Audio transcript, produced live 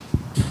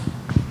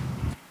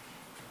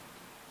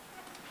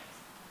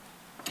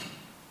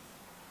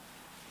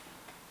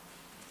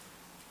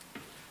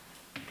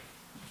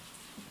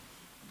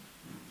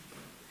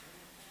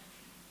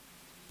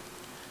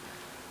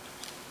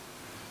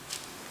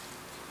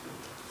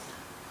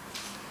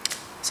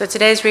So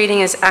today's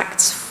reading is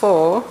Acts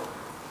 4,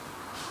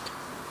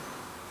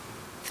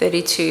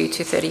 32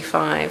 to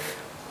 35.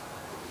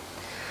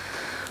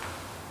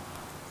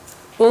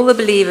 All the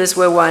believers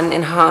were one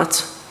in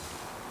heart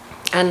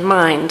and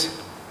mind.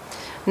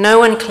 No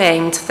one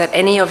claimed that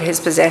any of his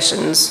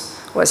possessions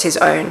was his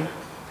own,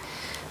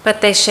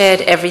 but they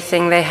shared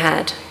everything they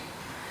had.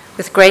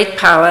 With great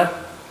power,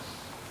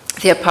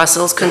 the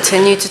apostles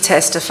continued to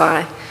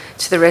testify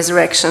to the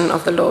resurrection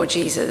of the Lord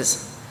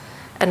Jesus,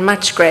 and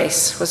much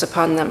grace was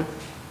upon them.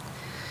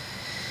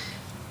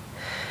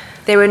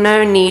 There were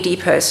no needy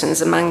persons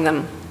among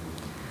them.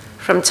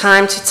 From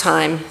time to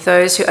time,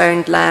 those who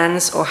owned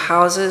lands or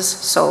houses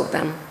sold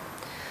them,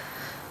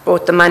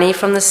 brought the money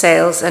from the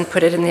sales and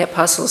put it in the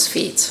apostles'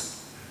 feet,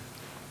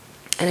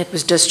 and it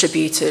was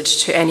distributed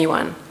to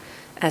anyone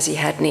as he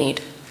had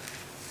need.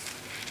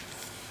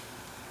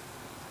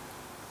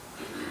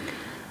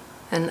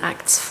 And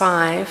Acts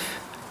 5,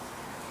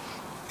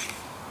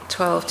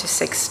 12 to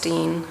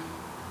 16.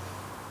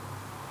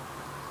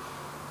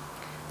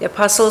 The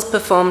apostles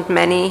performed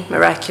many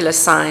miraculous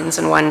signs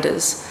and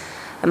wonders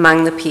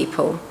among the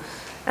people,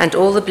 and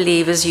all the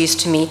believers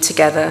used to meet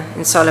together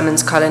in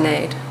Solomon's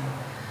colonnade.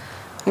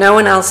 No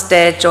one else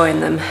dared join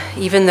them,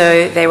 even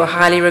though they were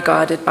highly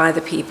regarded by the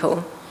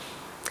people.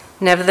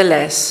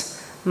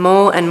 Nevertheless,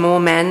 more and more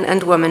men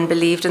and women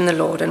believed in the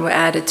Lord and were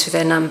added to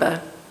their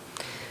number.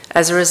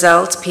 As a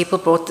result, people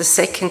brought the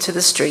sick into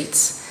the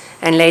streets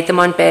and laid them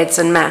on beds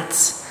and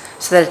mats,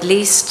 so that at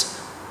least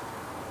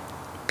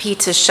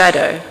Peter's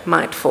shadow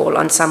might fall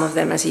on some of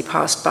them as he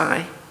passed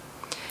by.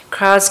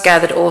 Crowds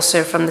gathered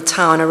also from the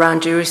town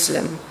around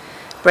Jerusalem,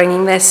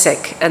 bringing their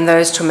sick and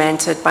those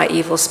tormented by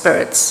evil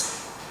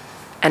spirits,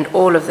 and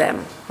all of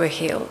them were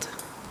healed.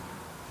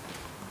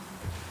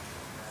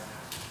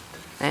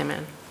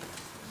 Amen.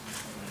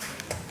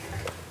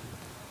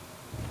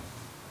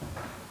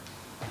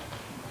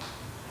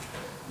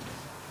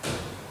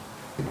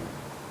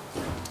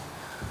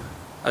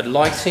 I'd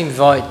like to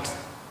invite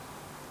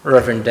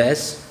Reverend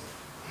Des,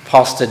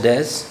 Pastor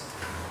Des,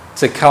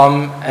 to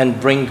come and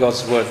bring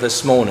God's word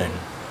this morning.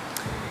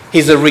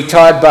 He's a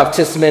retired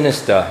Baptist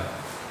minister,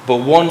 but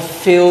one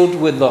filled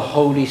with the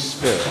Holy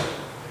Spirit.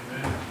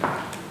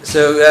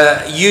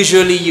 So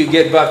usually you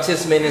get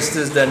Baptist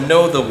ministers that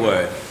know the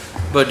word,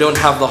 but don't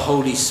have the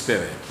Holy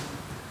Spirit.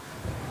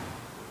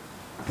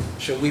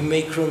 Shall we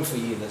make room for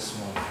you this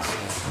morning?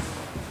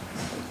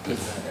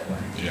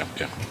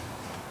 Yeah.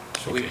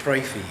 Shall we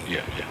pray for you?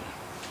 Yeah.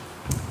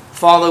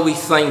 Father, we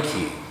thank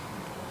you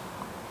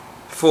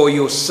for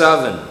your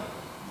servant,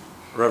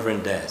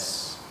 Reverend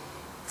Des.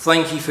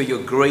 Thank you for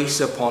your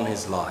grace upon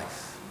his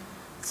life.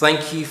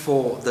 Thank you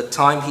for the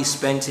time he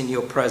spent in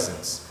your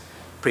presence,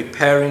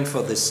 preparing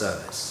for this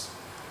service.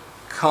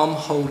 Come,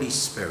 Holy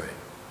Spirit,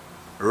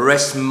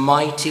 rest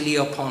mightily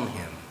upon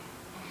him.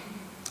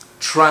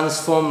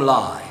 Transform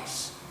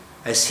lives.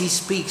 As he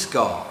speaks,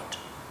 God,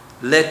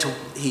 let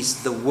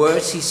the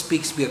words he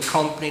speaks be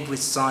accompanied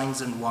with signs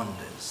and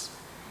wonders.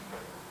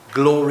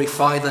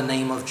 Glorify the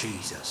name of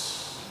Jesus.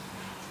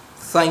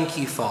 Thank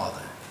you,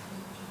 Father.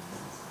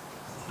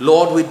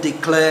 Lord, we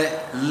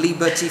declare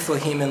liberty for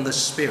him in the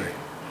Spirit,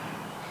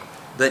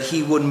 that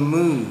he would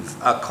move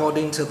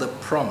according to the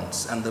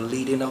prompts and the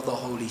leading of the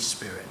Holy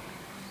Spirit.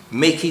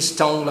 Make his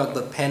tongue like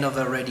the pen of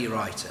a ready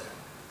writer.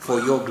 For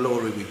your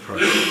glory we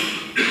pray.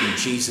 In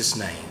Jesus'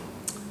 name,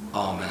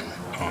 amen.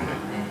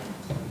 Amen.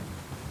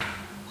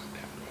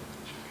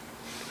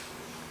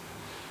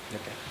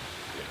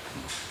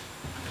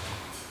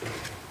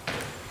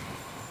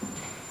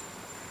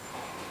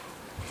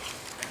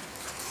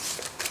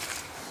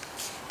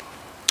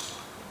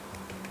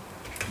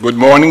 Good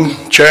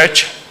morning,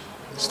 church.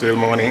 Still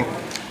morning.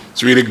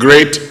 It's really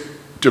great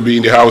to be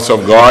in the house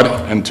of God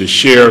and to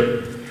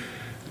share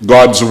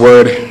God's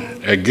word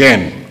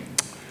again.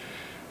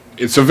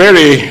 It's a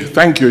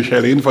thank you,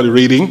 Charlene, for the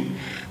reading.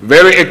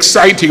 Very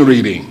exciting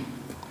reading.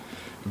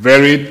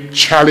 Very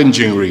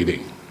challenging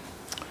reading.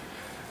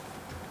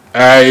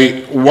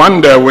 I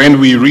wonder when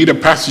we read a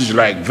passage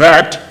like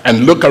that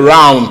and look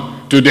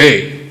around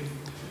today,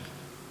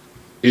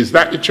 is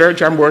that the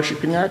church I'm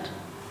worshiping at?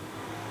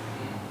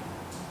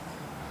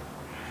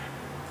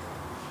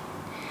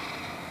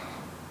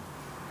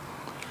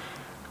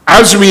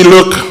 As we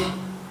look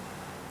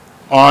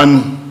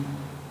on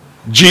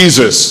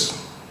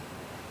Jesus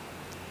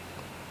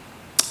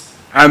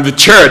and the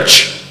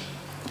church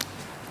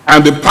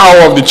and the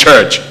power of the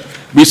church,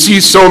 we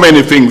see so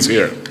many things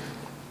here.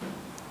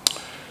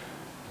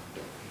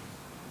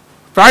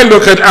 If I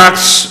look at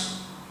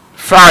Acts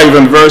 5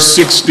 and verse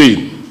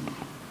 16,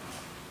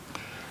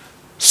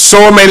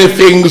 so many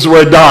things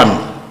were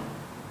done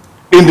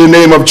in the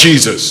name of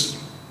Jesus.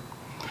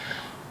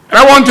 And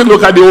I want to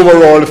look at the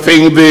overall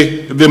thing,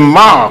 the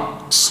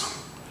marks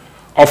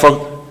of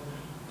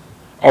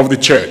the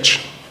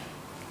church.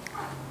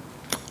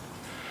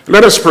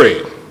 Let us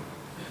pray.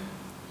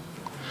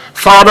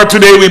 Father,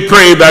 today we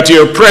pray that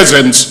your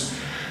presence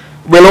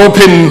will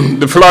open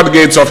the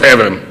floodgates of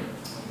heaven.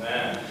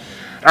 Amen.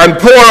 And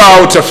pour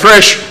out a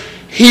fresh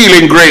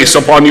healing grace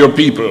upon your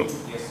people.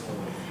 Yes.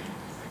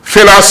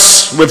 fill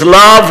us with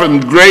love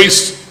and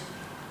grace,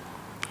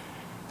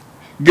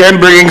 again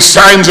bringing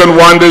signs and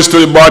wonders to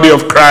the body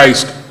of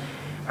Christ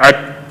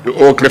at the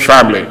Oakleigh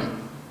family.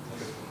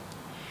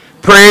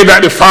 Pray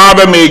that the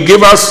Father may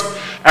give us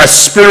a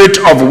spirit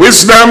of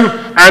wisdom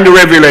and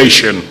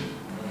revelation.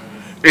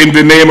 In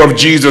the name of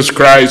Jesus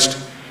Christ,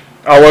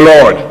 our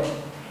Lord.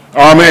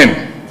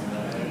 Amen.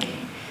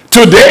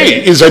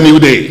 Today is a new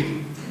day.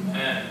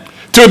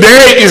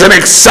 Today is an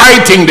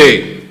exciting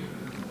day.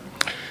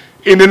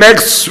 In the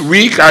next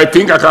week, I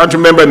can't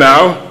remember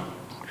now,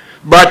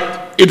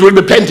 but it will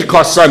be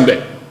Pentecost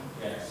Sunday.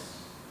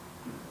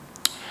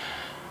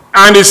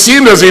 And it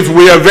seems as if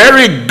we are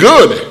very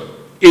good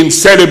in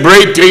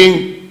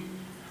celebrating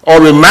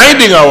or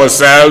reminding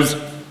ourselves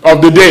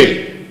of the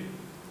day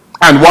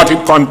and what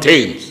it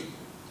contains,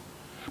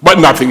 but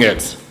nothing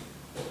else.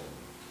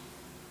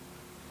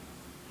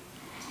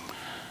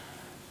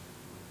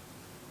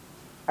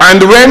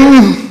 And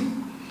when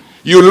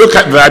you look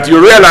at that, you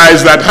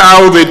realize that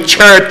how the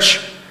church,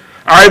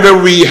 either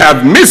we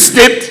have missed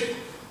it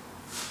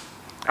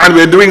and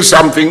we're doing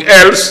something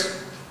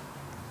else.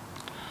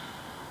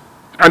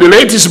 And the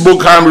latest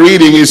book I'm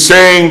reading is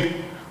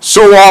saying,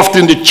 so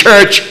often the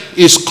church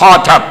is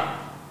caught up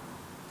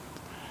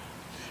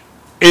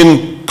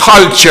in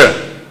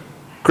culture,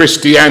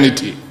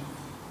 Christianity,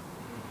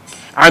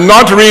 and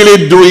not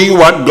really doing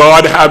what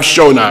God has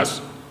shown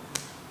us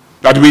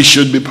that we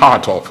should be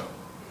part of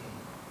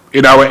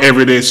in our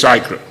everyday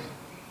cycle.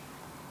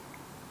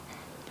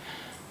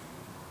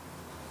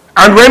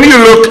 And when you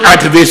look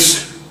at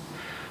this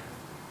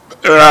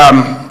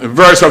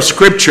verse of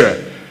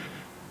Scripture,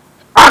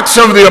 Acts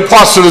of the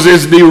Apostles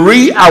is the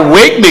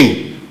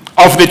reawakening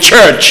of the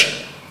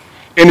church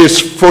in its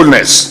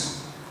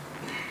fullness.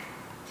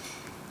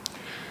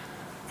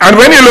 And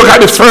when you look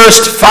at the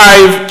first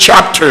 5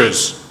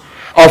 chapters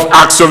of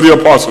Acts of the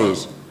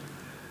Apostles,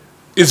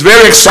 it's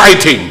very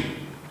exciting.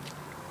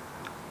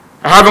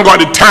 I haven't got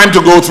the time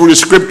to go through the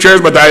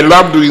scriptures, but I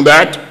love doing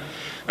that.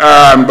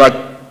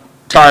 But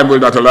time will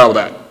not allow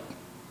that.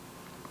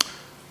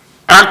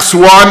 Acts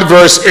 1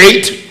 verse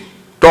 8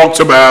 talks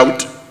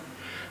about,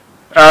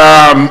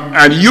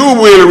 and you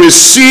will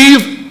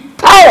receive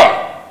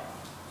power.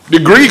 The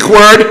Greek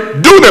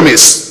word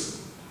dunamis.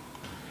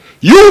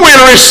 You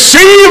will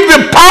receive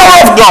the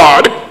power of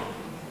God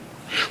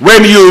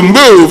when you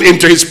move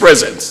into his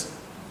presence.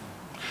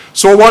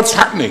 So what's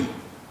happening?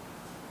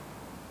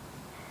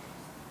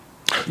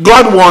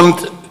 God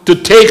wants to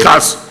take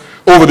us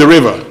over the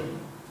river,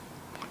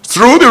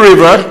 through the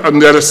river on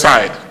the other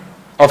side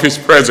of his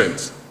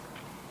presence.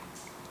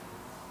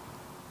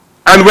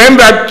 And when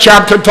that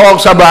chapter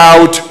talks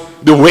about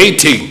the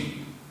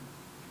waiting,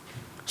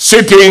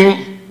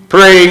 sitting,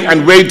 praying,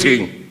 and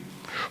waiting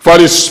for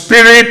the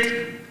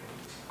Spirit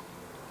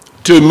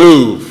to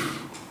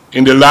move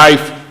in the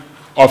life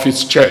of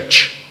his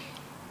church.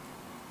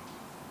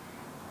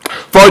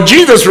 For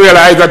Jesus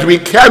realized that we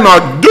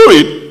cannot do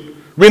it.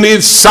 We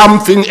need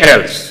something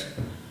else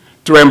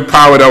to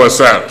empower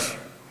ourselves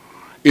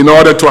in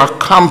order to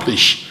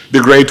accomplish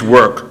the great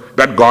work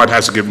that God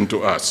has given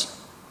to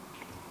us.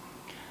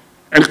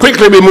 And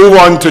quickly we move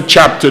on to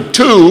chapter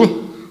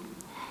 2.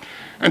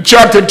 And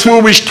chapter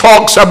 2, which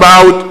talks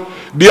about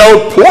the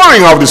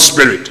outpouring of the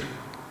Spirit.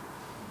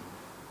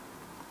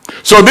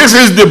 So this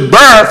is the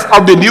birth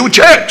of the new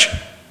church.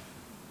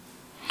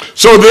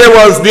 So there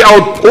was the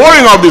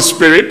outpouring of the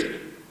Spirit,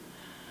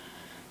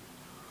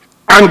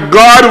 and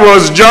God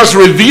was just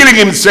revealing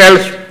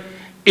himself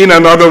in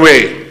another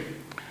way.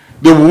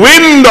 The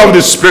wind of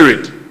the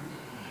Spirit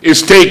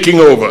is taking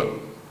over,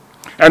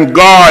 and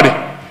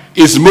God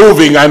is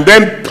moving, and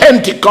then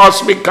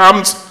Pentecost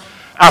becomes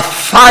a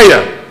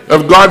fire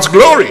of God's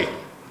glory.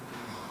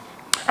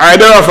 I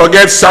never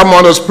forget,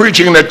 someone was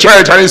preaching in the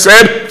church and he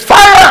said,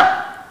 fire!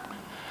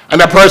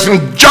 And the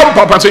person jumped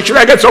up and said, should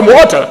I get some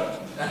water?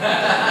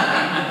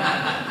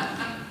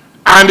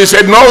 And he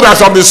said, no,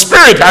 that's of the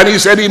Spirit. And he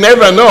said he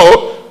never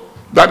know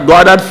that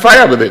God had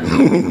fire with it.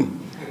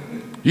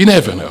 You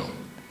never know.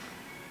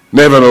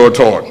 Never know at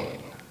all.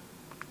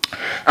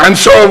 And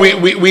so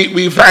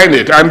we find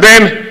it. And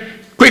then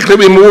quickly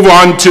we move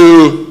on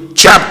to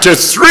chapter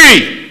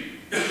 3.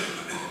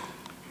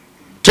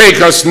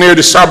 Take us near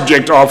the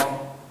subject of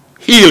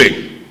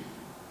healing.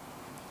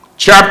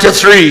 Chapter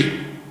 3.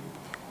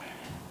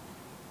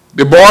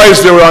 The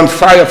boys, they were on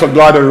fire for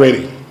God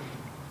already.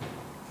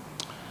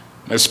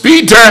 As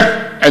Peter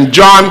and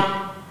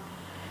John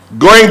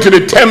going to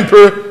the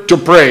temple to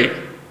pray,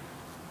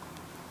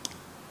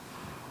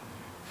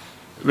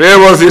 there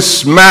was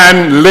this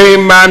man,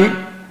 lame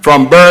man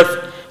from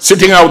birth,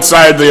 sitting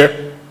outside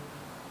there,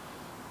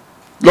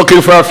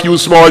 looking for a few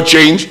small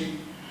change,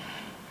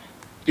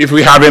 if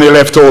we have any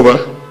left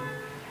over,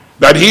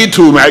 that he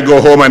too might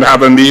go home and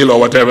have a meal or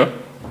whatever.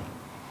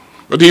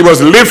 But he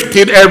was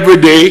lifted every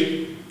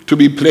day to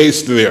be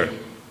placed there.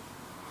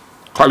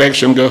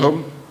 Collection go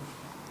home.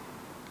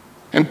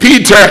 And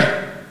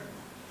Peter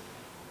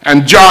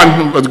and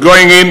John was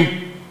going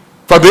in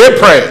for their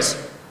prayers,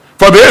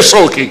 for their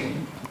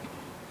soaking.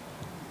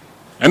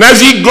 And as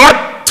he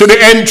got to the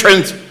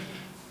entrance,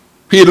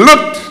 he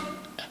looked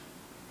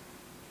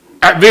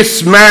at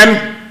this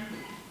man,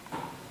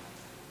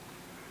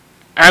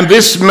 and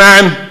this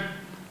man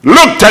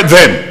looked at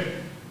them.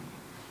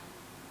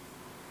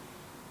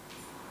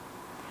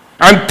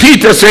 And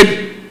Peter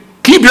said,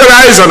 keep your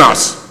eyes on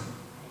us.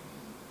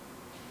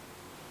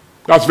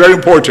 That's very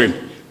important.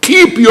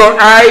 Keep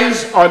your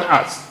eyes on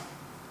us.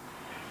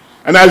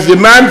 And as the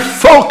man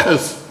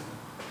focused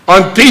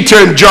on Peter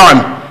and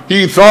John,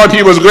 he thought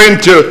he was going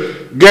to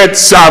get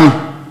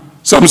some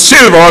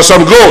silver or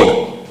some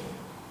gold.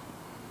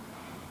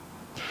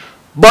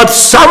 But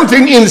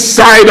something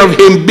inside of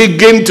him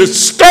began to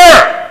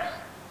stir.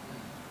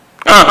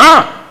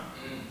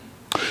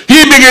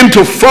 He began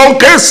to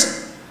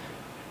focus.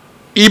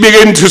 He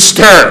began to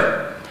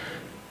stir.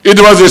 It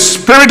was the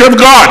Spirit of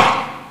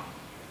God.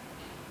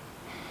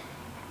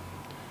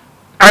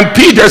 And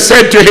Peter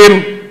said to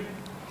him,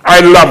 I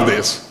love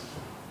this.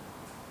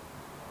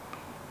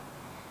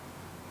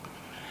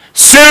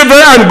 Silver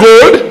and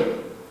gold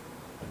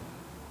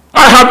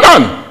I have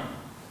none.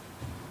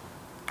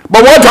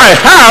 But what I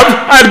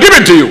have, I'll give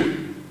it to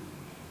you.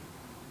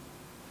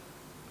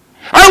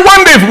 I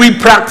wonder if we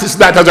practice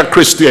that as a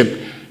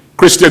Christian,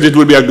 it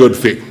would be a good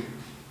thing.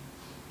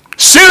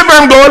 Silver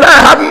and gold I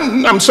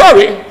haven't, I'm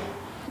sorry.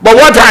 But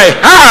what I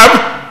have,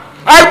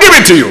 I'll give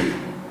it to you.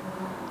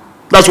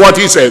 That's what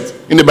he says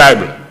in the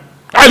Bible.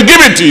 I'll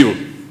give it to you.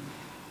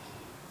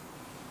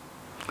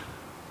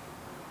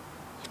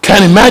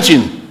 Can't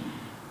imagine.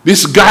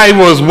 This guy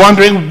was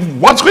wondering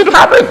what's going to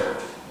happen.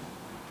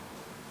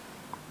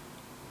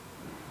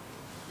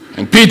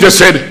 And Peter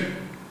said,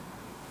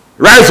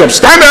 rise up,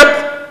 stand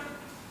up.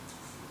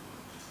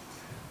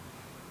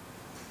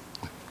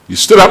 He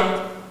stood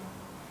up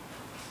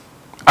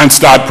and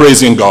started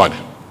praising God.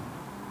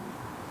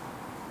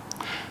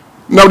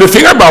 Now the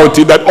thing about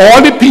it, that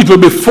all the people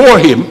before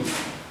him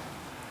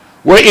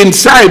were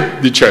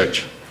inside the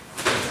church,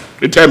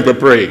 the temple,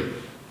 praying.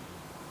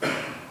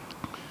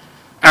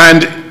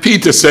 And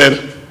Peter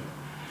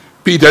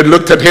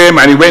looked at him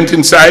and he went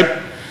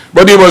inside,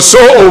 but he was so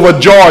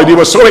overjoyed, he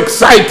was so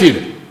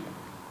excited,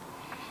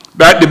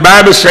 that the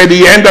Bible said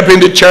he ended up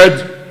in the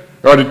church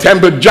or the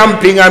temple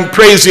jumping and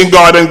praising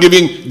God and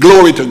giving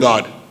glory to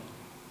God.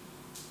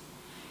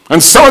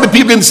 And some of the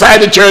people inside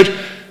the church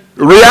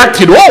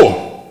reacted,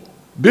 oh,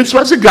 this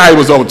was the guy who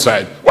was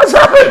outside. What's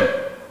happened?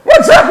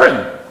 What's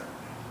happened?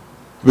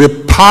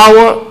 The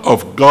power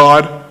of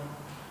God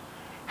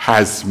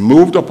has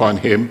moved upon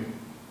him,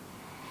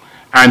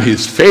 and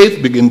his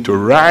faith began to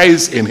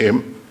rise in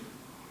him,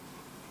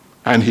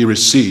 and he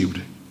received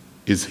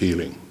his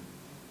healing.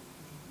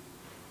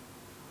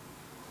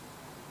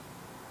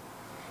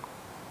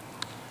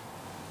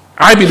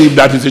 I believe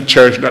that is a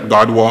church that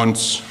God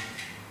wants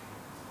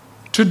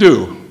to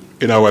do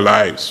in our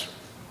lives.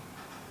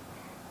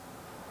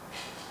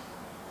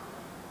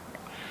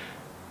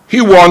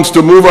 He wants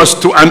to move us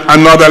to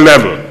another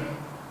level.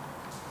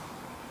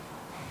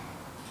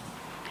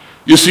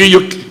 You see,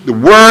 the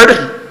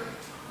Word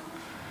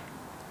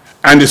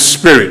and the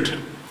Spirit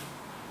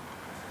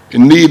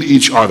need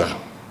each other.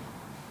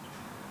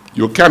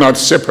 You cannot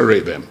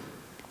separate them.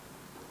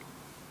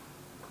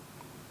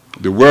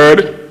 The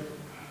Word,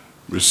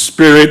 the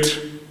Spirit,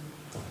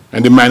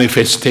 and the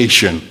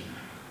manifestation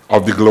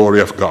of the glory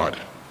of God.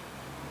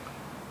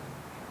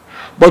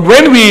 But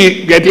when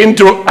we get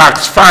into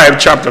Acts 5,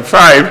 chapter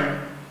 5,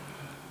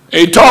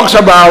 it talks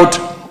about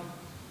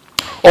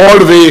all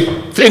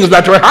the things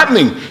that were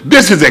happening.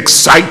 This is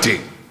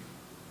exciting.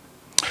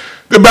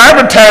 The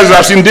Bible tells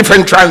us in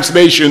different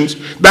translations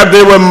that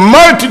there were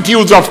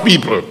multitudes of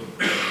people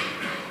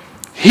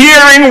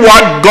hearing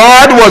what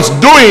God was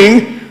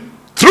doing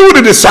through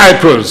the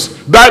disciples,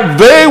 that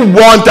they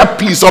want a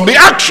piece of the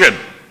action.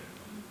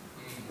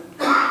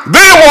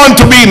 They want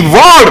to be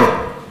involved.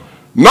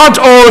 Not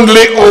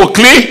only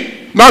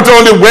Oakleigh, not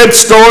only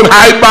Whetstone,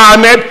 High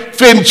Barnet,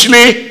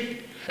 Finchley,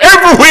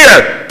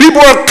 everywhere people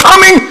are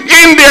coming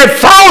in their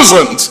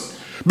thousands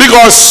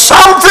because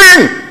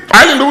something,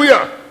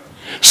 hallelujah,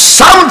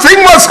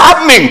 something was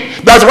happening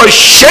that was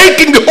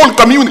shaking the whole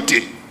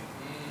community.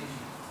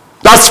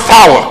 That's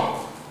power.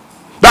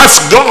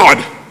 That's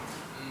God.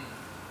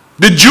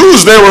 The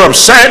Jews, they were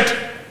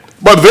upset,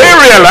 but they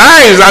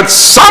realized that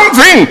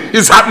something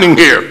is happening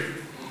here.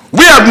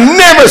 We have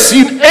never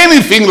seen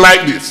anything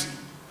like this.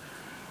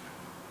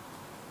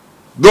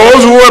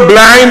 Those who were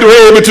blind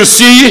were able to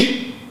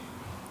see.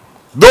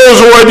 Those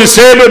who were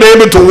disabled were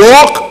able to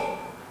walk.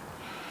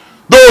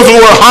 Those who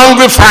were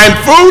hungry find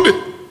food.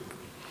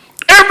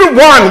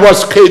 Everyone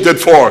was catered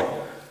for.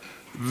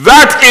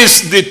 That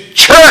is the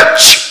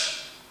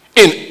church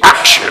in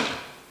action.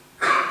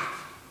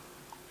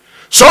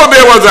 So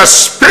there was a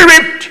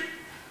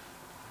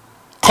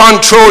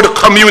spirit-controlled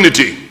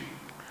community.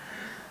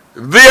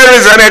 There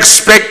is an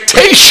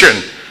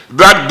expectation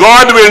that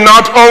God will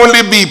not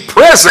only be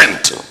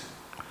present,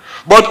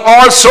 but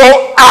also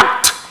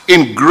act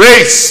in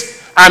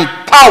grace and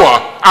power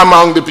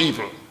among the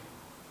people.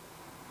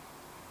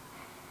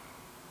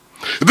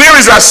 There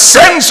is a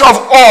sense of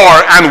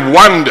awe and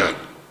wonder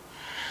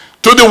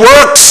to the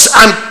works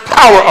and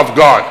power of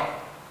God.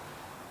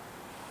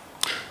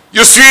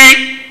 You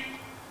see,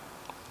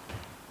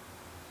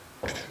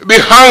 the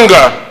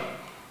hunger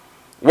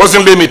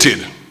wasn't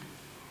limited.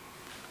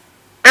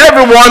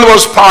 Everyone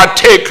was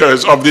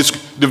partakers of this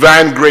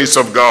divine grace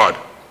of God.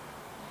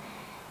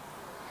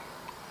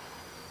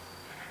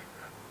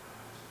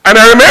 And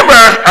I remember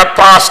a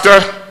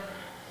pastor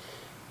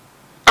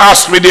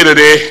asked me the other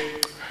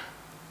day,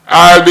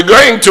 I'll be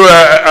going to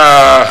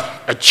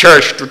a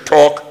church to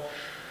talk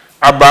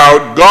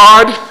about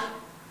God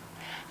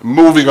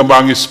moving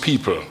among his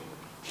people,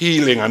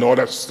 healing and all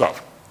that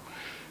stuff.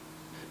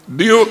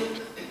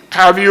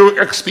 Have you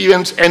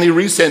experienced any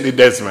recently,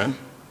 Desmond?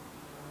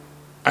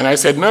 And I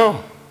said,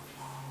 no.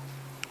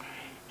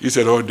 He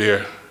said, oh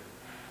dear,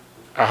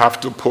 I have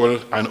to pull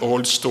an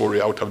old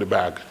story out of the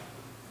bag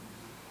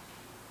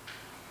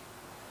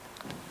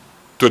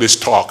to this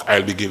talk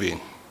I'll be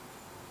giving.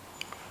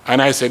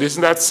 And I said,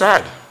 isn't that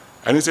sad?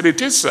 And he said,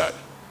 it is sad.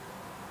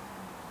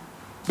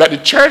 That the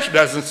church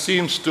doesn't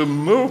seem to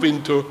move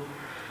into.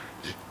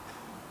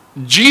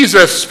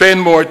 Jesus spent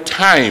more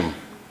time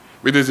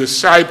with his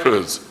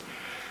disciples,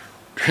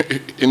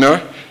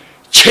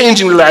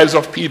 changing the lives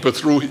of people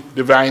through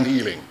divine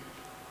healing.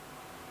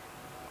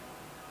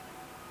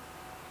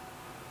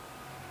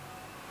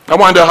 I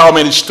wonder how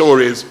many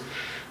stories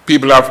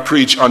people have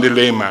preached on the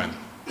layman.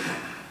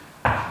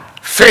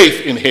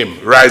 Faith in him,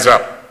 rise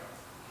up,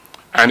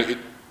 and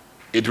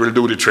it will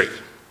do the trick.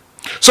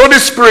 So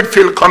this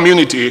spirit-filled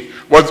community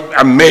was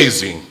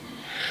amazing.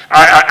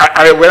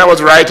 When I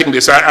was writing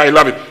this, I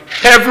love it.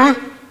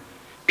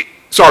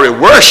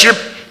 Worship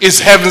is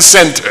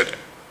heaven-centered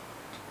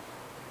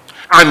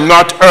and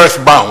not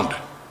earthbound.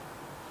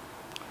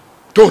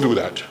 Don't do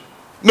that.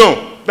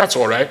 No, that's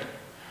all right.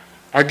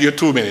 I'll give you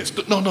 2 minutes.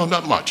 No,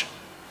 not much.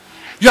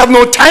 You have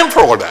no time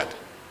for all that.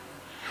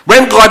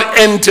 When God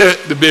entered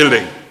the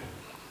building,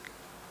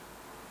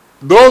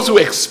 those who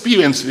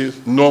experience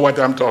this know what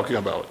I'm talking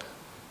about.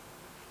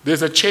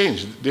 There's a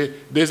change.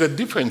 There's a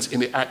difference in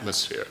the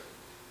atmosphere.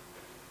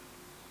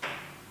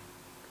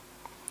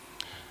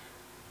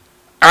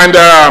 And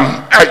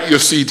you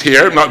see it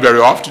here, not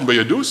very often, but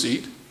you do see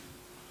it.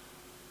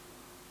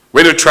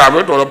 When you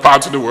travel to other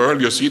parts of the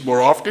world, you see it more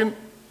often.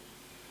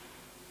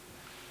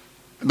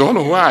 I don't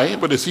know why,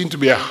 but there seems to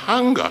be a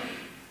hunger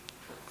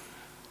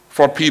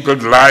for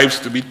people's lives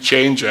to be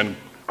changed and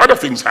other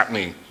things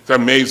happening. It's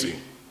amazing.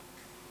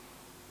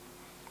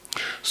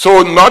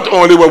 So not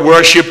only were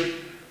worship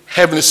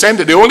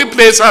heaven-centered, the only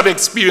place I've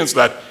experienced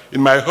that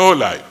in my whole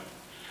life.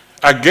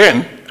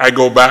 Again, I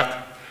go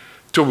back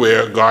to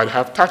where God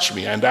have touched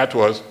me, and that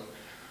was,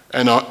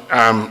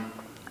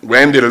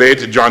 when the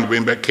late John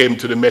Wimber came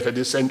to the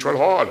Methodist Central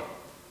Hall.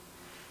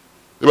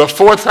 There were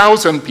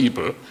 4,000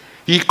 people.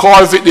 He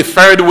calls it the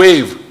third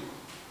wave.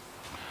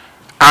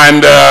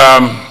 And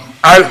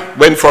I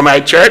went for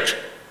my church,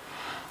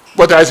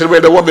 but I said,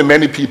 well, there won't be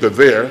many people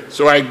there.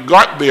 So I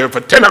got there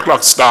for 10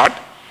 o'clock start.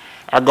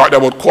 I got there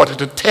about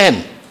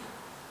 9:45.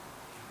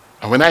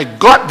 And when I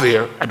got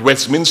there at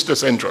Westminster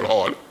Central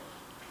Hall,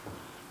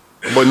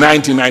 about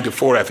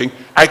 1994, I think,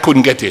 I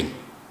couldn't get in.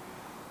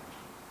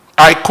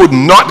 I could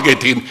not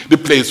get in. The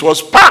place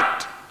was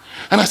packed.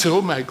 And I said,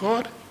 oh my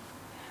God,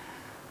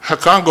 I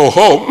can't go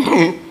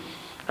home.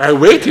 I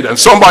waited, and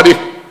somebody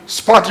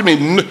spotted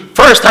me.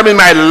 First time in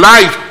my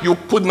life, you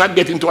could not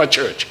get into a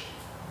church.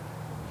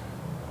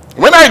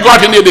 When I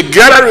got in there, the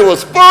gallery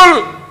was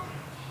full.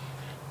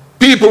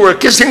 People were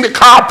kissing the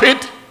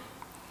carpet.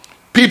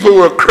 People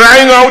were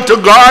crying out to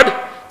God.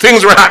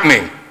 Things were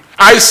happening.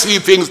 I see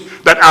things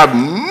that I've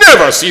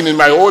never seen in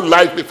my whole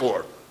life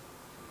before.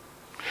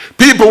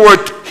 People were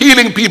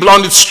healing people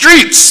on the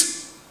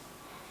streets.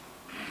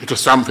 It was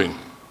something.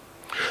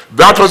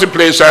 That was the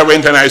place I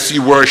went, and I see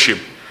worship.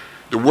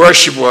 The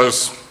worship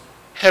was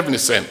heavenly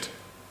sent.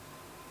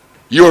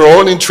 You are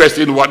all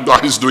interested in what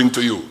God is doing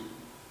to you.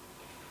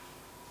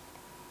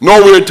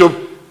 Nowhere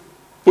to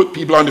put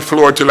people on the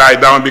floor to lie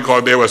down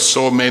because there were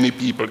so many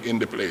people in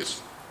the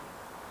place.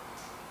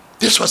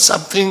 This was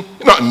something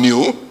not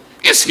new.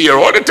 It's here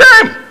all the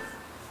time.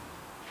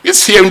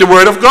 It's here in the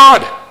Word of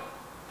God.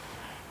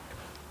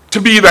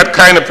 To be that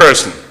kind of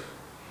person.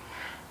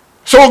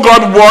 So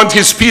God wanted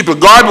his people.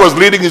 God was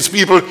leading his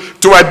people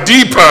to a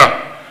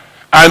deeper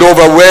and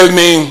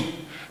overwhelming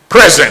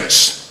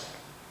presence,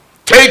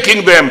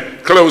 taking them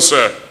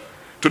closer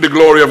to the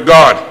glory of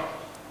God,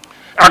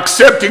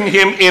 accepting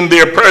him in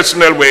their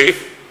personal way,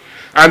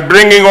 and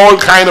bringing all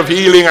kind of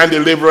healing and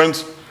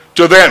deliverance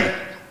to them.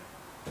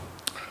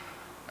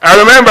 I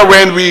remember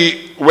when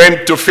we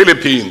went to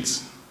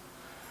Philippines,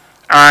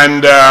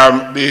 and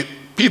the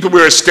people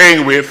we were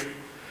staying with,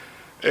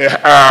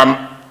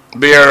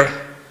 their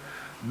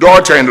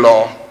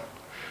daughter-in-law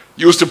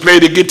used to play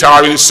the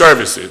guitar in the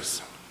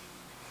services.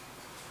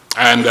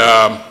 And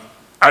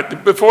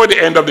before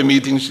the end of the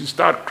meeting, she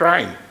started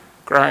crying.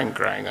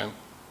 And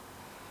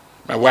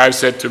my wife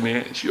said to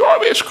me, she's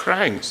always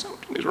crying.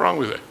 Something is wrong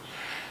with her.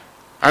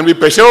 And we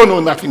said, oh, no,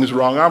 nothing is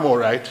wrong. I'm all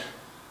right.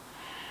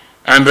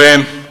 And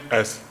then,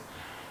 as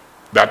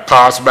that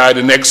passed by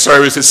the next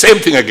service, the same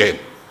thing again.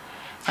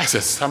 I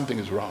said, something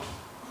is wrong.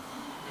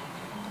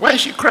 Why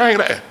is she crying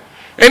like that?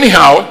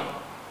 Anyhow,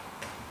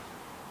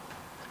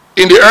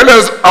 in the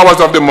earliest hours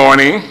of the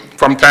morning,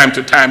 from time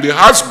to time, the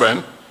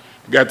husband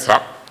gets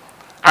up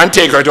and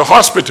takes her to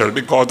hospital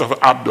because of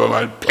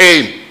abdominal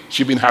pain.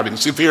 She's been having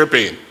severe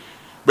pain.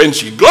 When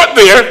she got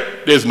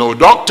there, there's no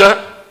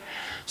doctor,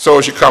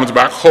 so she comes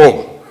back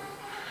home.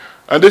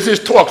 And this is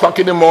 2 o'clock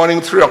in the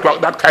morning, 3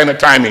 o'clock, that kind of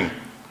timing.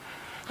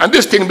 And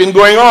this thing been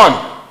going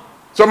on.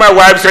 So my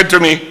wife said to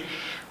me,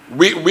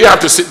 we have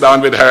to sit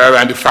down with her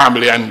and the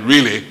family and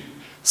really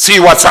see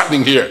what's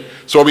happening here.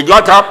 So we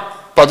got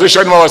up,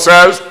 positioned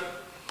ourselves,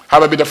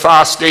 have a bit of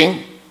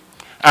fasting,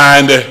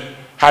 and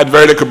had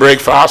very little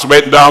breakfast,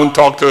 went down,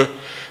 talked to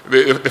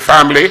the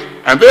family,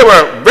 and they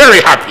were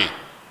very happy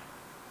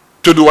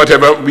to do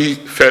whatever we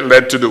felt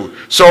led to do.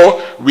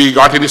 So we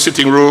got in the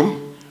sitting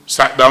room,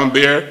 sat down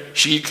there.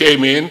 She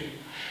came in.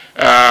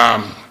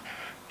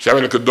 She had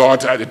a little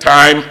daughter at the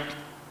time.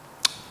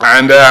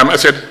 And I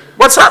said,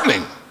 what's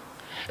happening?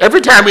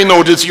 Every time we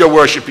notice you're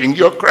worshiping,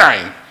 you're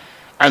crying,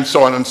 and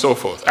so on and so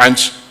forth. And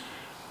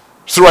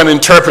through an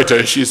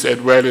interpreter, she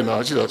said, well, you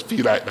know, she doesn't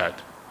feel like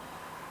that.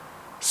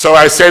 So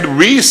I said,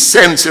 we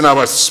sense in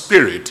our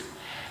spirit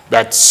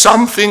that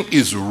something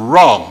is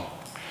wrong.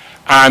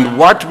 And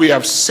what we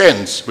have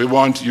sensed, we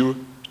want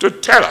you to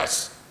tell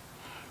us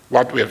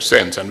what we have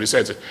sensed. And we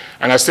said,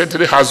 and I said to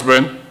the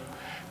husband,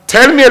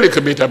 tell me a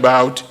little bit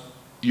about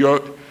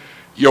your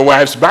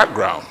wife's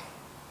background.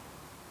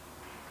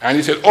 And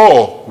he said,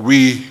 oh,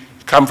 we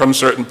come from a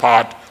certain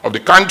part of the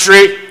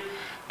country.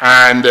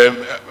 And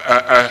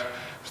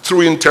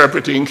through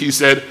interpreting, he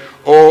said,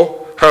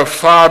 oh, her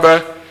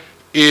father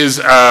is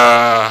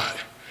a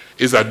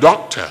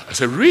doctor. I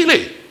said,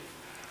 really?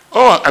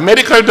 Oh, a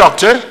medical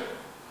doctor?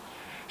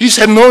 He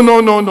said, no.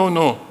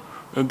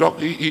 The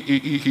doctor,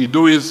 he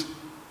do his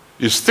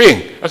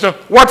thing. I said,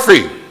 what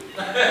thing?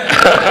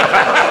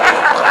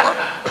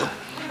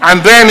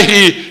 And then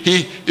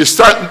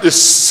the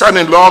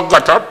son-in-law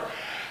got up,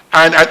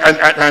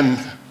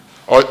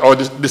 or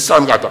the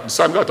son got up. The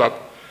son got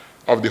up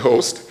of the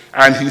host,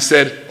 and he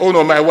said, oh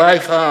no, my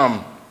wife,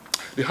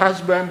 the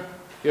husband,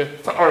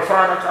 our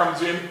father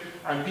comes in,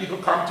 and people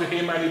come to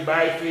him, and he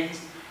buys things,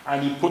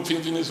 and he puts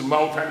things in his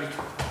mouth, and he...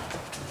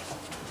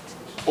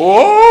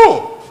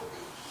 Oh,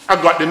 I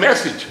got the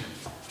message.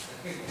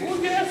 Oh,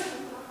 yes.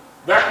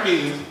 That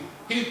means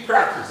he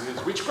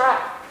practices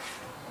witchcraft.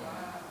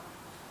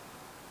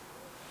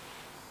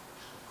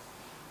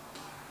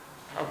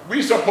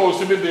 We're supposed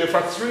to be there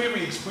for 3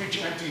 weeks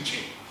preaching and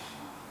teaching.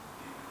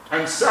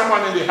 And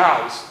someone in the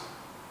house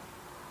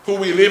who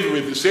we live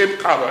with, the same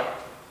cover,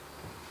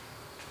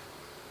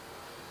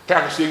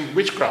 practicing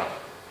witchcraft.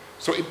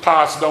 So it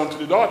passed down to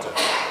the daughter.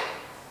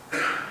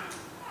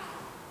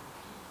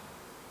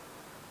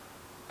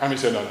 And we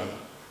said, no.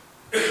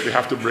 We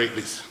have to break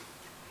this.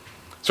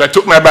 So I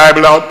took my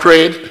Bible out,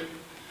 prayed.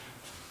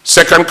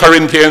 2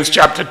 Corinthians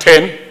chapter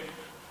 10,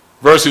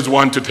 verses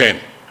 1 to 10.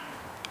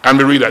 And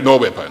we read that, no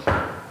weapon.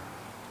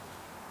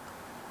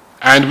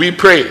 And we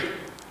prayed.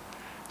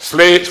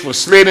 Slaves were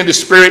slain in the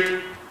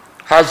spirit,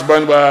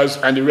 husband was,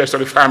 and the rest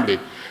of the family.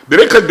 The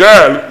little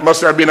girl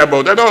must have been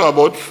about, I don't know,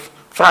 about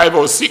 5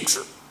 or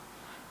 6.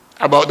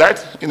 About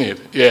that, in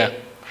it, yeah.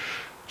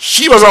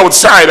 She was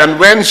outside, and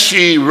when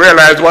she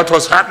realized what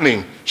was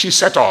happening, she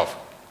set off.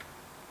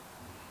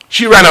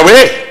 She ran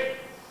away.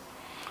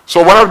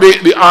 So one of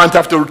the aunt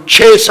had to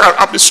chase her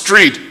up the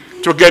street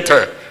to get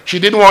her. She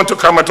didn't want to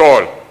come at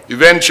all.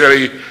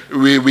 Eventually,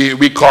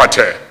 we caught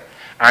her,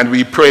 and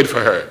we prayed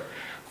for her.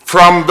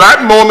 From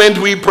that moment,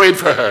 we prayed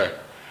for her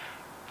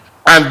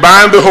and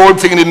bound the whole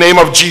thing in the name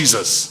of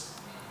Jesus.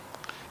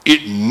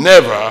 It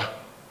never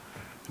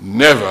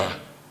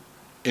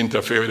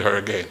interfered with her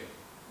again.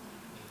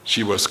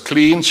 She was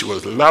clean, she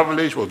was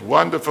lovely, she was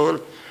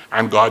wonderful,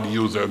 and God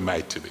used her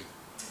mightily.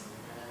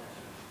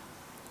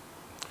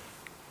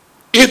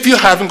 If you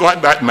haven't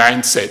got that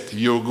mindset,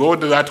 you go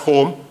to that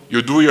home,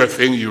 you do your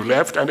thing, you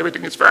left, and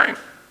everything is fine.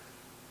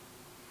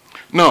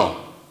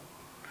 No.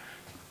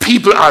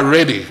 People are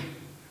ready.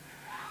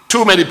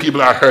 Too many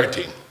people are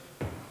hurting.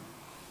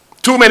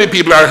 Too many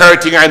people are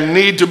hurting and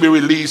need to be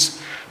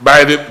released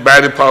by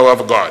the power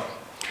of God.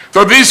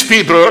 So these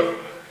people,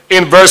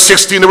 in verse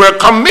 16, they were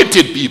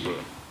committed people.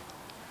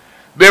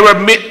 They were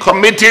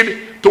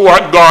committed to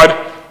what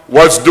God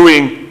was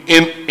doing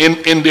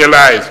in their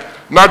lives.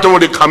 Not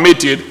only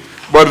committed,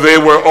 but they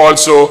were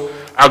also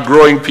a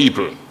growing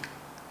people.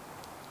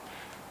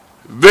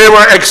 They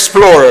were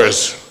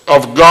explorers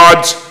of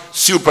God's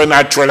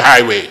supernatural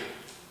highway.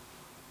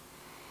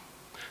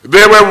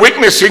 They were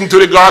witnessing to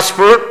the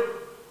gospel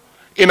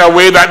in a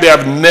way that they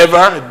have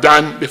never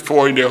done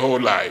before in their whole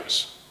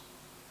lives.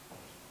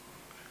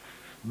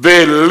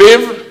 They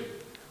live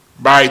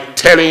by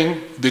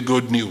telling the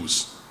good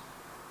news.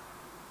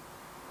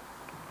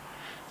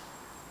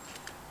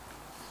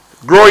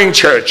 Growing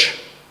church.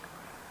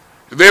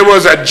 There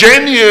was a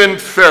genuine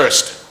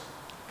thirst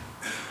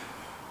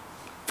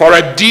for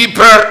a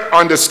deeper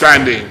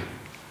understanding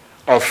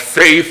of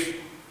faith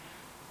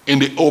in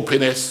the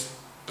openness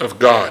of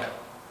God.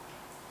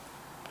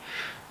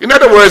 In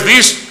other words,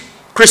 these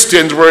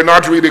Christians were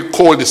not really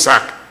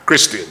cul-de-sac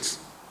Christians.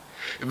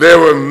 They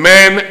were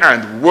men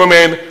and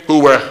women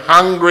who were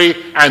hungry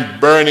and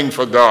burning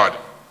for God.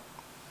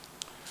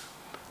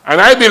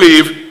 And I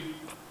believe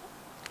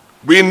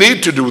we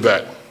need to do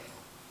that.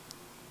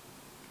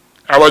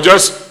 I was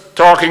just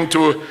talking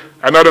to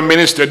another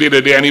minister the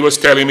other day, and he was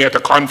telling me at a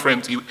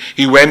conference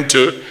he went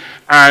to,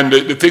 and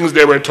the things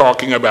they were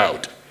talking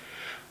about,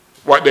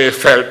 what they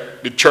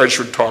felt the church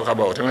should talk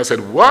about. And I said,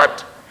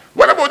 what?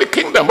 What about the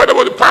kingdom? What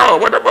about the power?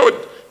 What about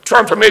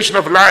transformation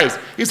of lives?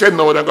 He said,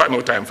 no, I've got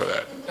no time for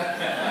that.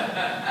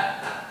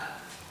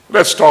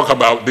 Let's talk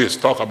about this,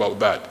 talk about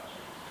that.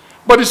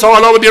 But it's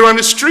all out there on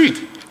the street.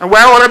 And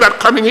why all of that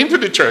coming into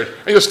the church?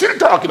 And you're still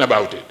talking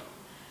about it.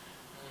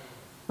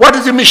 What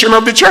is the mission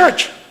of the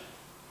church?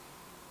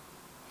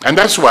 And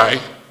that's why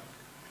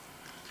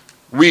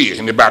we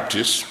in the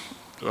Baptists,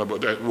 we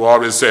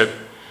always said,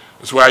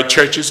 that's why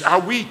churches are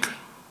weak.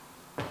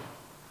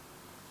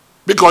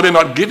 Because they're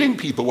not giving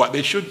people what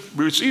they should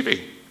be receiving.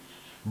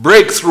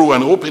 Breakthrough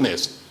and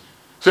openness.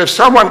 So if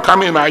someone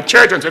come in my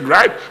church and said,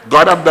 right,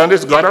 God have done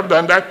this, God have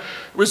done that,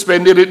 we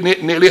spend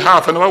nearly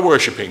half an hour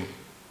worshiping.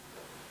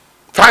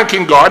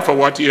 Thanking God for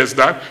what he has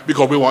done,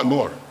 because we want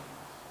more.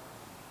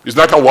 It's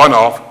not a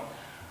one-off.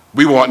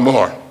 We want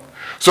more.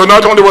 So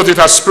not only was it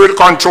a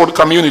spirit-controlled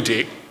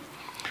community,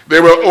 they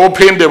were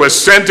open, they were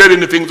centered in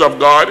the things of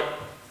God.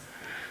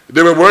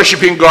 They were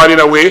worshiping God in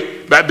a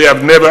way that they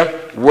have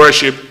never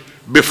worshipped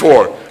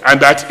before. And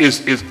that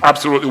is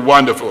absolutely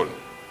wonderful.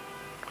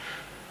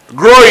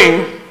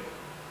 Growing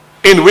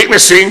in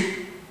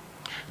witnessing,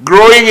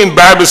 growing in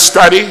Bible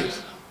study,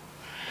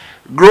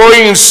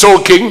 growing in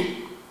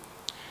soaking,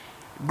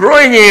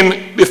 growing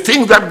in the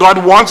things that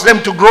God wants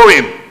them to grow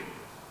in.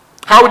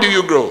 How do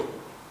you grow?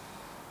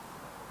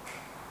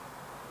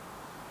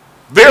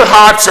 Their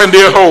hearts and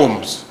their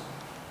homes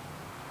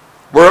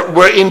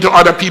were into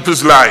other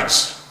people's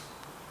lives.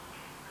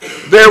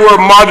 They were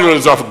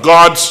models of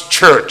God's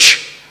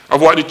church,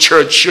 of what the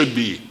church should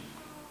be.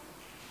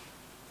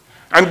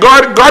 And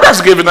God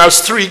has given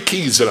us 3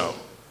 keys now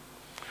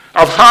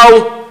of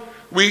how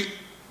we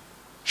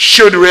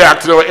should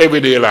react in our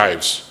everyday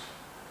lives.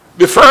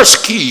 The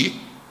first key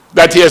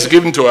that he has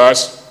given to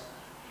us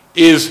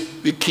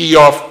is the key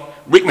of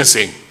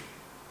witnessing.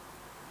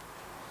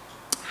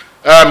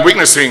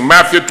 Witnessing,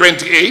 Matthew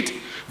 28,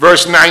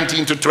 verse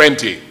 19 to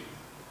 20.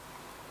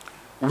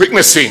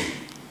 Witnessing.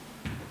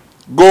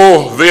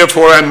 Go,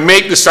 therefore, and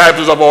make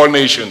disciples of all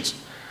nations,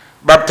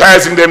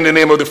 baptizing them in the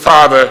name of the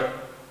Father,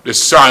 the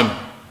Son,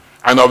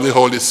 and of the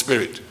Holy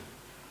Spirit.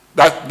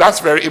 That's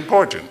very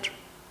important.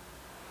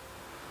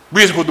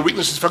 We are supposed to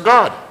witnesses for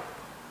God.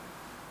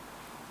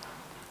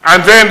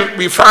 And then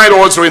we find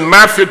also in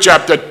Matthew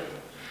chapter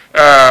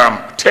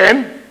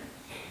 10,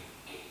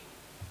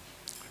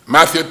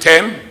 Matthew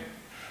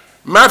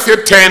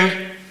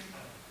 10,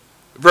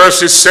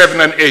 verses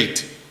 7 and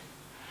 8.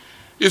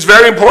 It's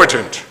very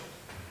important.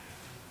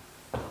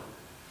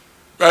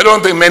 I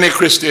don't think many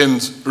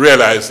Christians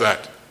realize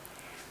that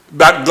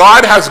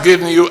God has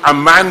given you a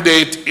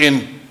mandate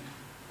in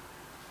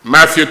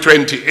Matthew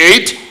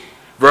 28,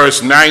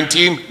 verse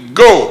 19,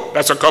 go.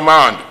 That's a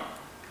command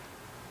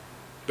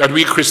that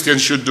we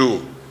Christians should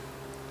do.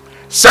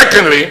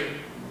 Secondly,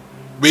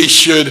 we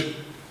should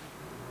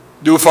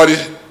do for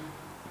the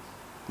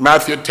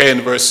Matthew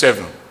 10, verse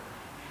 7.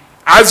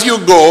 As you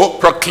go,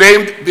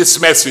 proclaim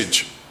this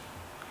message.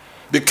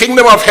 The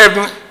kingdom of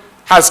heaven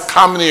has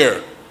come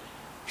near.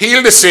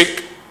 Heal the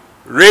sick,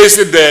 raise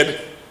the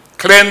dead,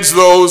 cleanse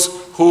those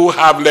who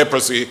have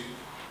leprosy,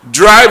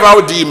 drive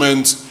out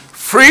demons.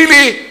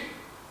 Freely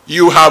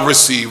you have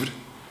received,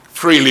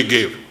 freely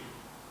give.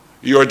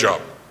 Your job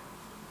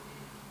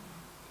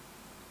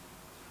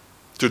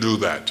to do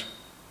that.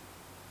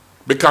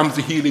 Becomes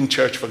the healing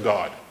church for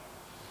God.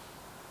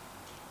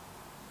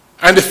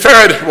 And the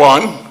third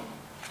one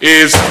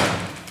is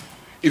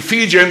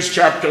Ephesians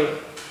chapter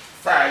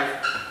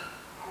 5.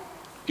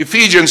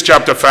 Ephesians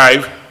chapter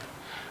 5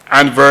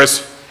 and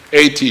verse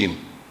 18.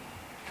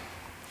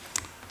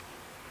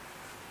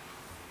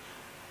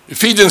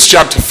 Ephesians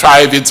chapter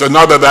 5, it's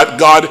another that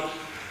God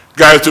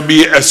got to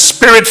be a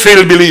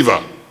spirit-filled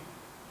believer.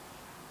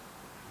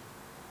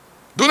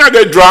 Do not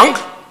get drunk,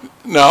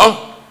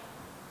 no,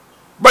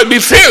 but be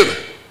filled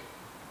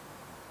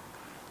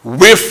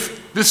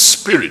with the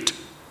Spirit.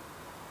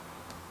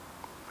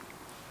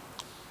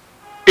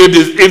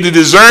 If the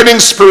discerning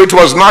spirit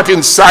was not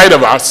inside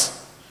of us,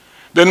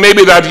 then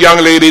maybe that young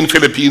lady in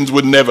Philippines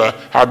would never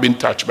have been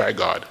touched by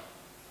God.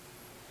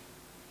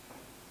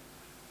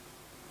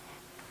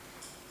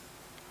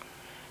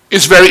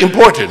 It's very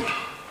important.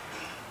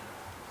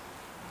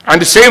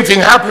 And the same thing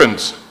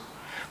happens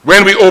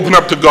when we open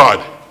up to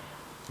God.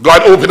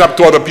 God opened up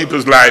to other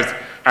people's lives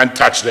and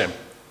touched them.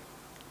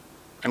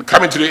 And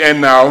coming to the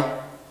end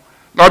now,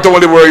 not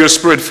only were you a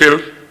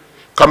spirit-filled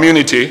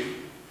community,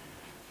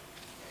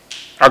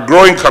 a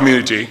growing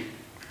community,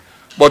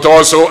 but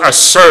also a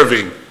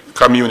serving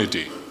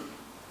community.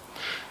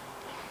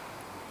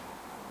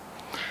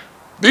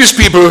 These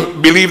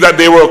people believed that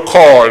they were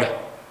called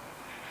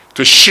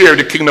to share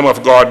the kingdom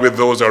of God with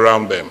those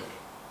around them.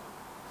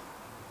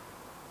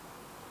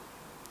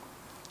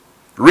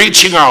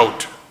 Reaching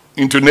out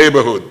into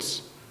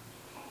neighborhoods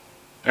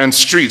and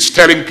streets,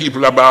 telling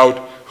people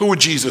about who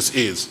Jesus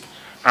is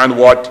and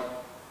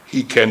what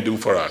he can do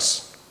for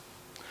us.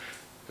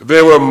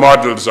 They were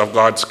models of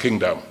God's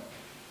kingdom.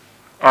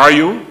 Are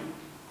you?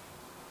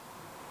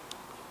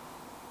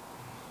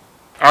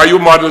 Are you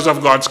models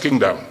of God's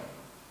kingdom?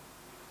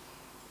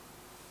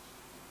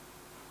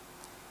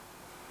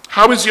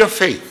 How is your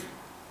faith?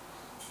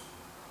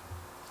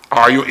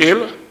 Are you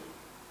ill?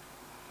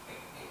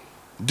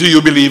 Do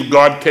you believe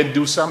God can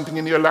do something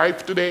in your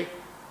life today?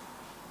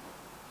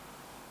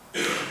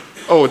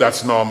 Oh,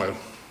 that's normal.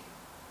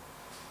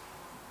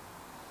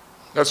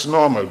 That's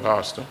normal,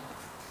 Pastor.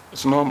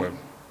 It's normal.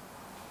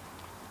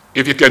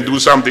 If you can do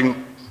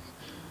something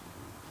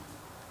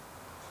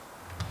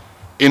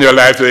in your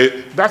life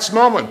today, that's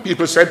normal.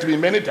 People said to me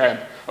many times,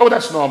 oh,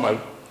 that's normal.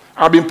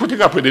 I've been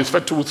putting up with this for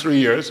 2-3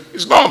 years.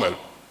 It's normal.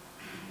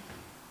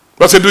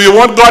 But I said, do you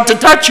want God to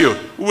touch you?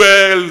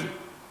 Well,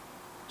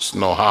 it's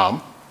no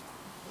harm.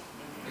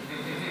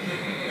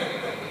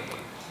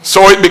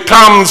 So it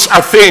becomes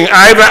a thing.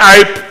 Either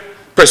I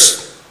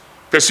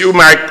pursue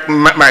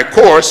my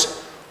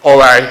course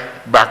or I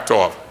backed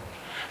off.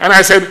 And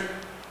I said,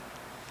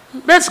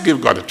 let's give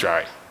God a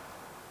try.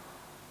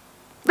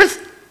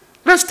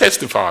 Let's test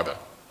the Father.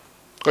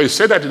 Because he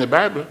said that in the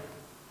Bible.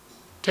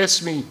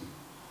 Test me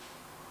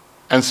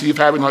and see if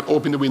I will not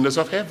open the windows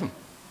of heaven.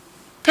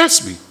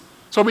 Test me.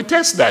 So we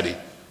test Daddy.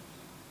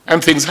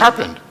 And things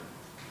happened.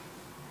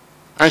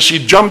 And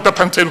she jumped up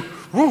and said,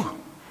 oh,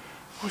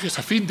 yes,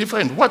 I feel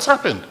different. What's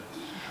happened?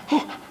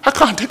 Oh, I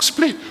can't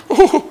explain.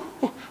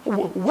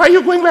 Why are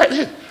you going like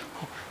this?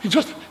 You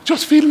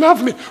just feel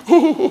lovely.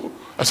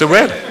 I said,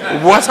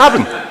 well, what's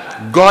happened?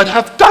 God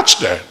have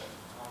touched her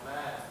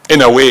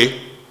in a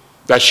way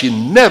that she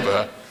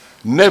never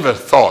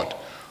thought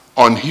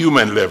on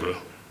human level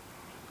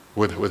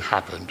would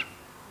happen.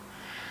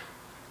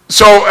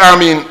 So, I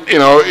mean, you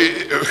know,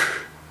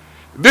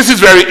 this is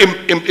very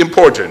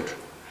important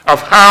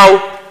of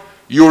how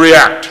you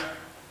react.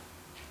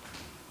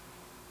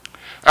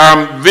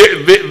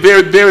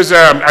 There's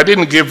I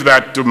didn't give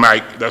that to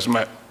Mike, that's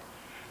my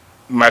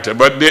matter,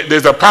 but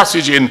there's a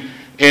passage in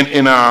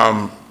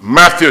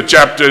Matthew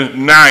chapter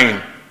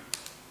 9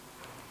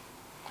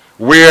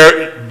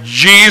 where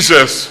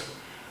Jesus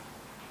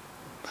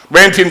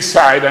went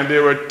inside and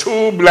there were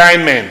 2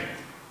 blind men.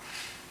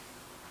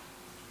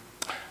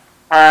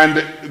 And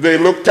they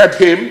looked at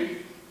him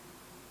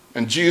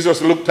and Jesus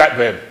looked at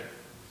them.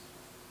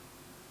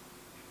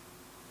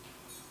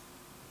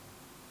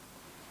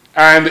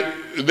 And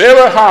they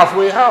were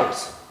halfway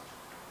house.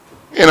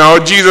 You know,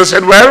 Jesus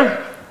said, well,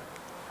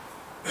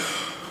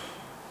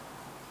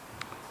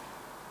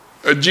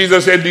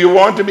 Jesus said, do you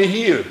want to be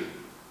healed?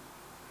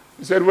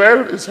 He said,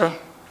 well, it's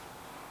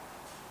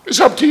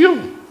up to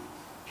you.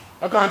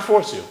 I can't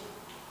force you.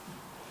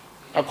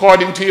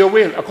 According to your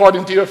will,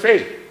 according to your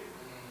faith.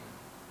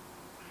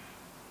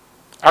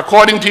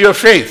 According to your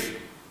faith.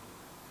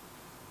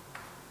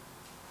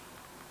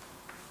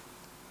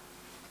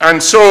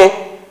 And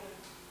so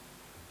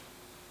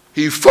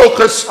he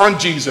focused on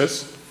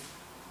Jesus,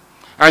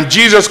 and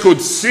Jesus could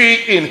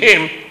see in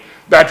him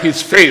that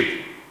his faith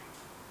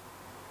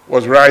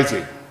was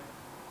rising.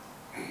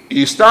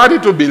 He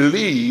started to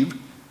believe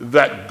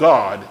that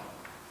God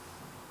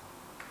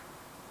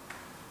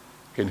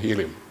can heal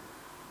him.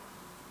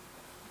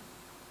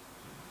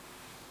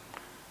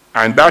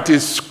 And that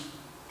is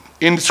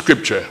in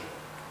Scripture,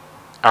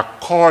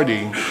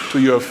 according to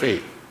your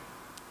faith.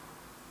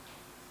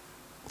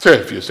 So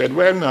if you said,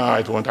 well, no,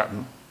 it won't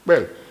happen.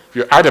 Well, if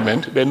you're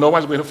adamant, then no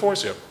one's going to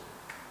force you.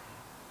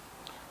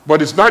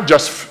 But it's not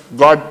just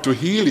God to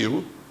heal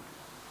you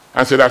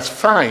and say, that's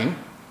fine.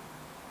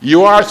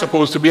 You are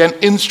supposed to be an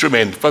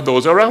instrument for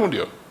those around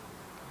you.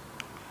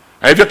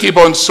 And if you keep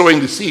on sowing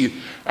the seed,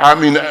 I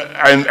mean,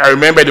 I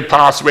remember in the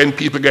past when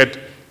people get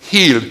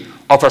healed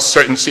of a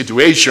certain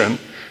situation,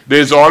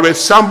 there's always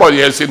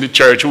somebody else in the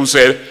church who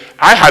said,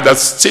 I had a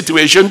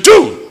situation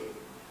too.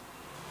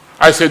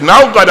 I said,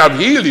 now God have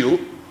healed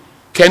you.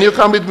 Can you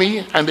come with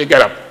me? And they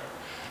get up.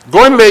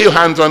 Go and lay your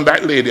hands on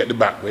that lady at the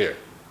back there,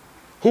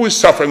 who is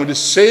suffering with the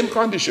same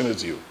condition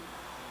as you.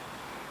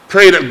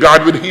 Pray that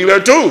God would heal her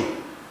too.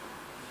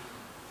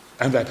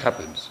 And that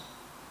happens.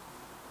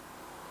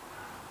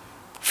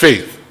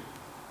 Faith.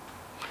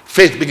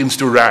 Faith begins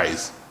to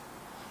rise.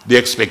 The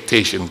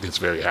expectation gets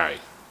very high.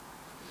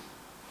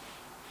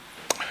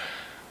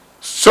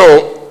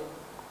 So,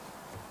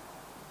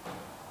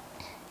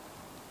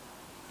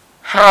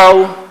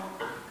 how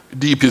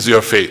deep is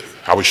your faith?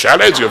 How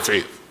shallow is your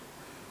faith?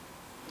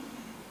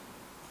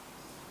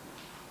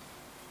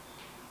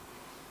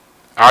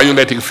 Are you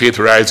letting faith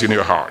rise in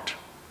your heart?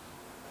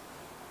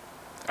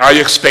 Are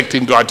you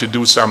expecting God to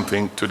do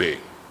something today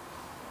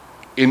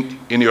in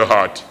your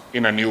heart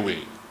in a new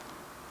way?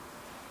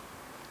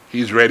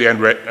 He's ready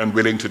and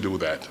willing to do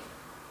that.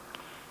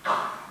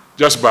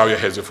 Just bow your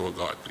heads before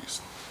God,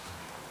 please.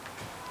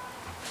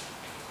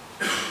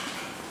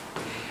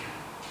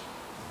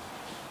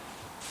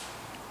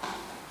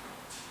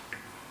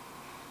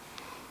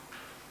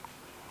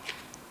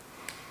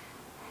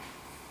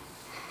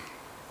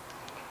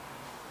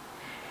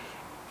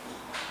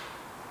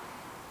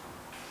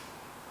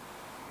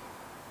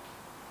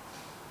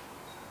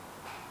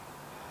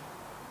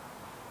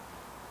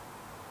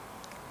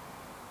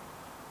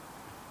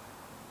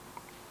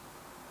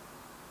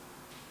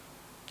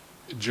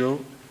 Joe,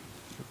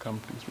 you come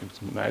please with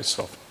some nice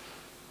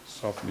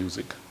soft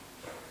music.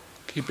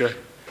 Keep your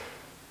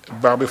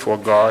bow before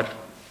God.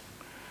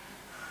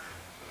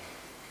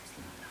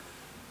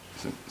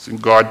 It's in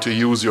God to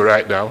use you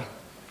right now.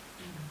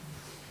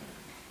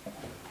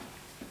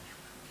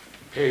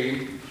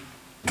 Pain.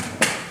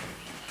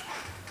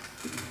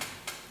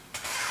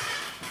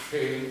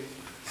 Pain.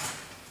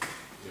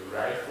 Your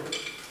right foot.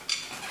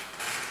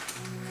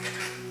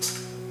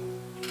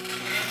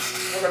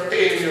 What a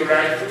pain in your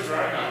right foot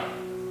right now.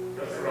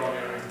 Just around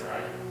your right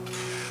side.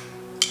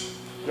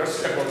 Just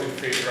step out in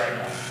faith right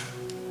now.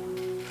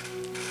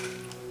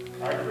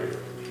 I pray.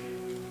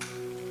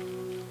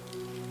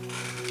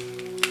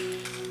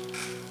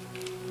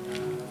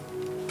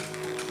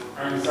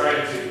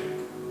 Anxiety.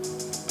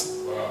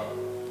 Wow.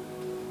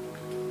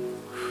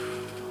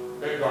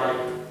 Let God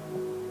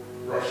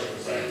brush it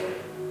aside for you.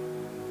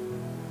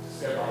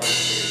 Step out in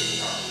faith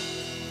now.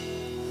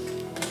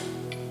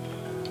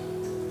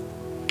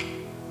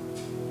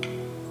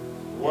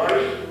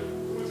 Worry?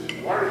 What is it?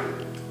 Worry?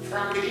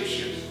 Family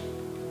issues.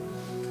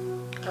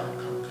 Come.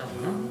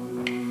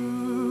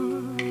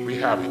 We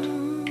have it.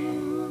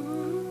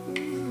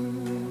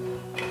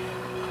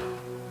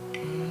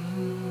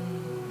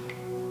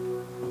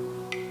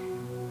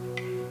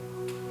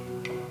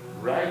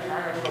 Right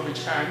hand of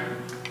each hand,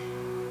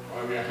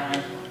 or your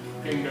hand,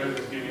 fingers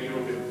is giving you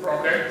a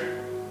problem.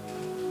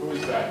 Who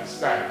is that?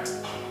 Stand.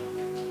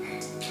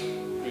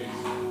 Please.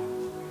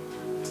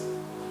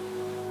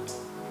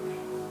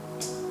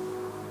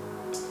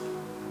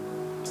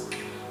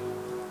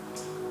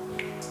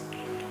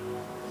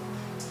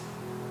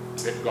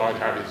 Let God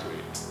have his way.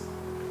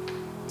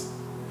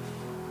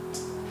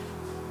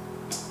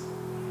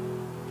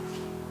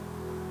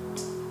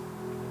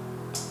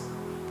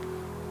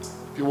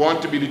 If you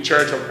want to be the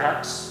church of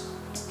Acts,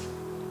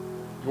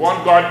 you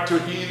want God to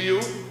heal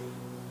you,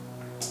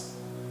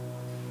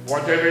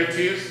 whatever it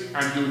is,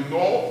 and you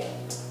know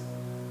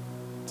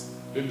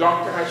the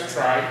doctor has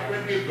tried,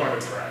 when he's going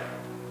to try.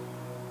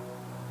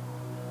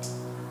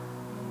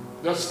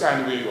 Just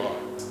stand where you are.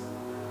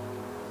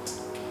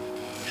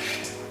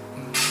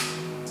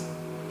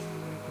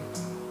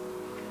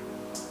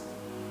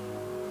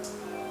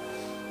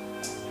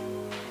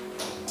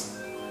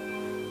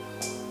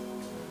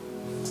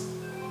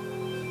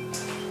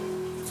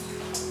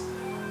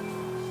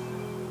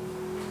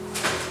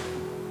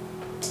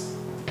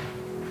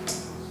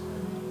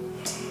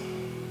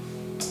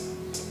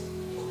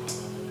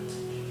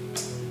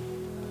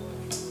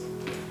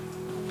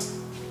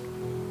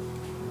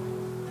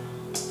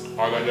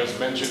 All I just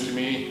mentioned to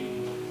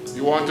me,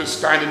 you want to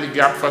stand in the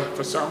gap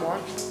for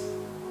someone?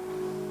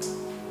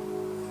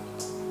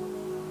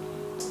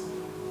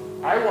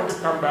 I want to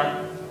come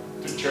back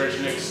to church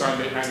next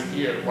Sunday and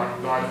hear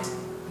what God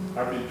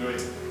has been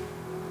doing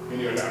in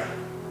your life.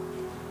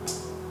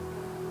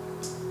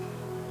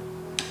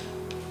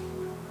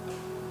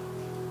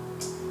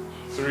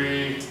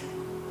 Three,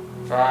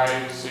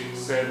 5, 6,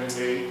 7,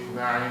 8,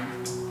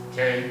 9,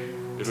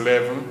 10,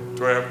 11,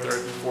 12, 13,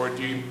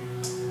 14,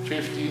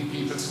 15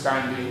 people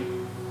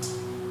standing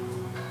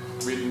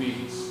with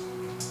needs.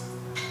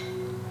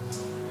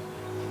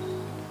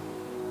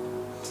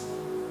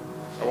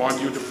 I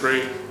want you to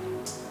pray.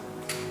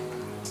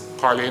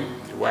 Colin,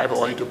 your wife, I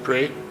want you to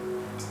pray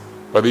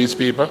for these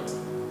people.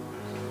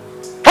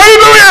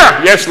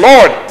 Hallelujah! Yes,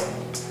 Lord.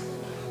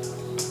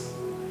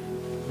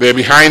 They're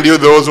behind you,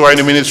 those who are in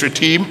the ministry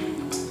team.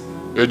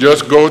 You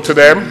just go to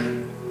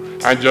them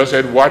and just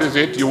say, what is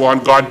it you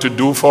want God to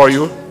do for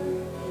you?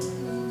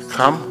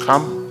 Come.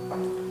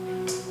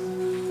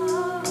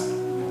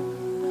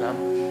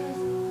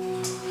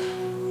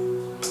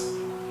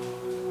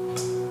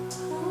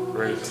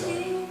 Praise God.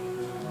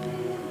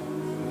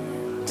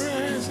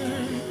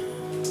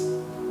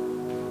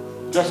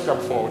 Just come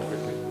forward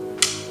quickly.